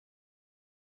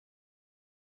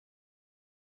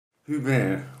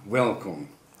Hubert, welcome.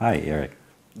 Hi, Eric.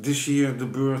 This year the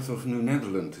birth of New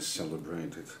Netherland is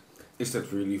celebrated. Is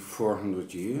that really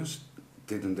 400 years?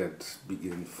 Didn't that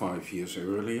begin 5 years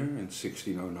earlier in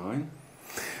 1609?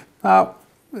 Now,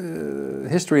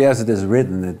 history as it is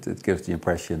written, it gives the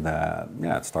impression that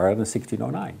it started in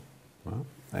 1609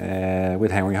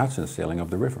 with Henry Hudson sailing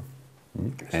up the river.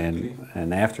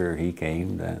 And after he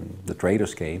came, then the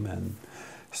traders came and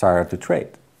started to trade.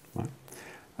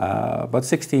 But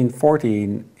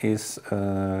 1614 is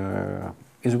a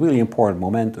really important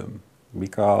momentum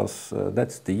because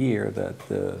that's the year that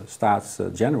the States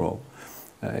General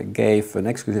gave an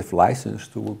exclusive license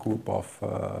to a group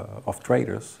of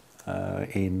traders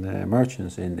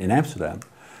merchants in Amsterdam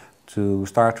to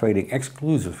start trading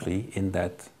exclusively in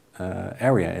that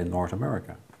area in North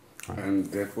America. And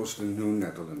that was the New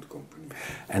Netherland company.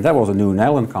 And that was a New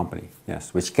Netherland company,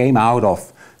 yes, which came out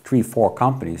of 3-4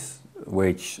 companies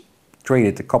which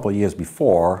traded a couple of years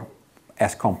before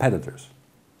as competitors.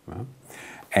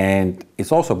 And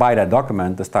it's also by that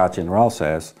document the States General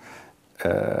says,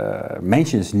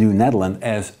 mentions New Netherland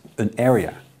as an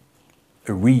area,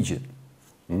 a region.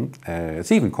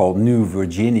 It's even called New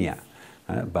Virginia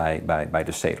by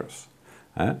the sailors.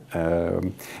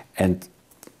 And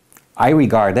I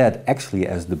regard that actually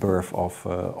as the birth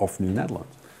of New Netherland.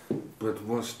 But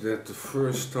was that the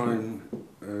first time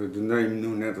the name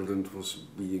New Netherland was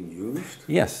being used?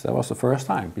 Yes, that was the first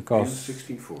time because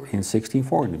in 1640. In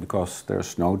 1640, because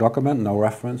there's no document, no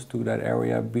reference to that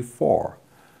area before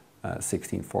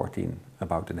 1614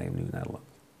 about the name New Netherland.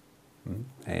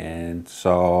 And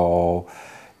so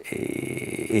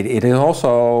it is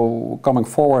also coming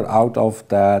forward out of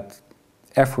that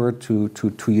effort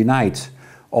to unite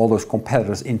all those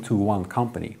competitors into one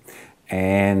company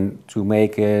and to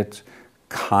make it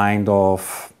kind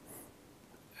of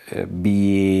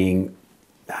being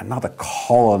not a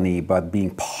colony but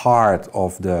being part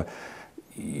of the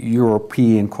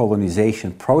European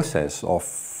colonization process of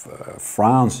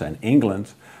France and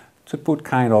England, to put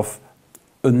kind of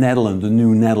a Netherland, a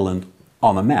New Netherland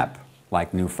on a map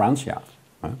like New Francia.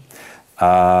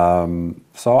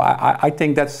 So I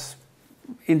think that's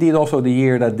indeed also the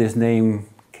year that this name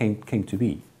came to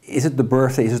be. Is it the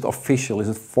birthday? Is it official? Is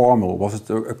it formal? Was it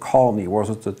a colony? Was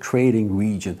it a trading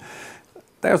region?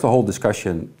 There's a whole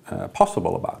discussion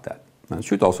possible about that. And it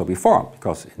should also be formed,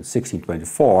 because in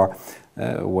 1624,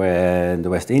 when the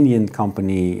West Indian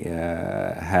Company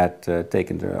had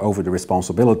taken over the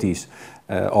responsibilities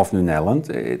of New Netherland,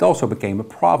 it also became a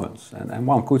province. And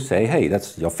one could say, hey,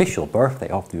 that's the official birthday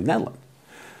of New Netherland.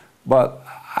 But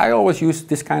I always use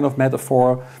this kind of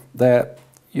metaphor that,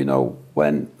 you know,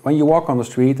 when you walk on the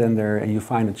street and you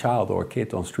find a child or a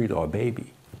kid on the street or a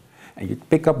baby, and you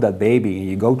pick up that baby and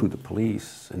you go to the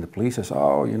police, and the police says,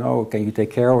 oh, you know, can you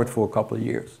take care of it for a couple of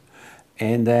years?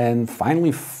 And then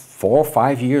finally 4 or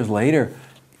 5 years later,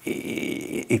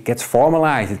 it gets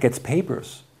formalized, it gets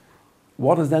papers.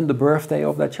 What is then the birthday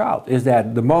of that child? Is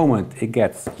that the moment it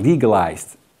gets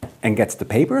legalized and gets the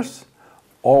papers,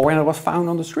 or when it was found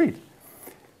on the street?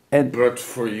 But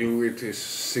for you it is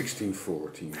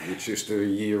 1614, which is the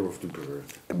year of the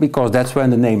birth. Because that's when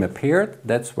the name appeared,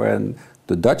 that's when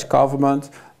the Dutch government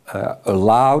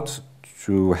allowed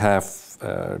to have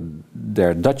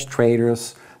their Dutch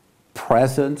traders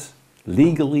present,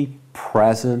 legally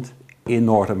present in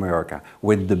North America,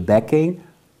 with the backing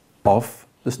of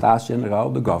the States General,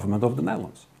 the government of the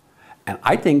Netherlands. And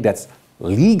I think that's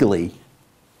legally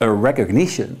a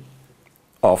recognition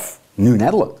of New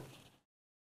Netherland.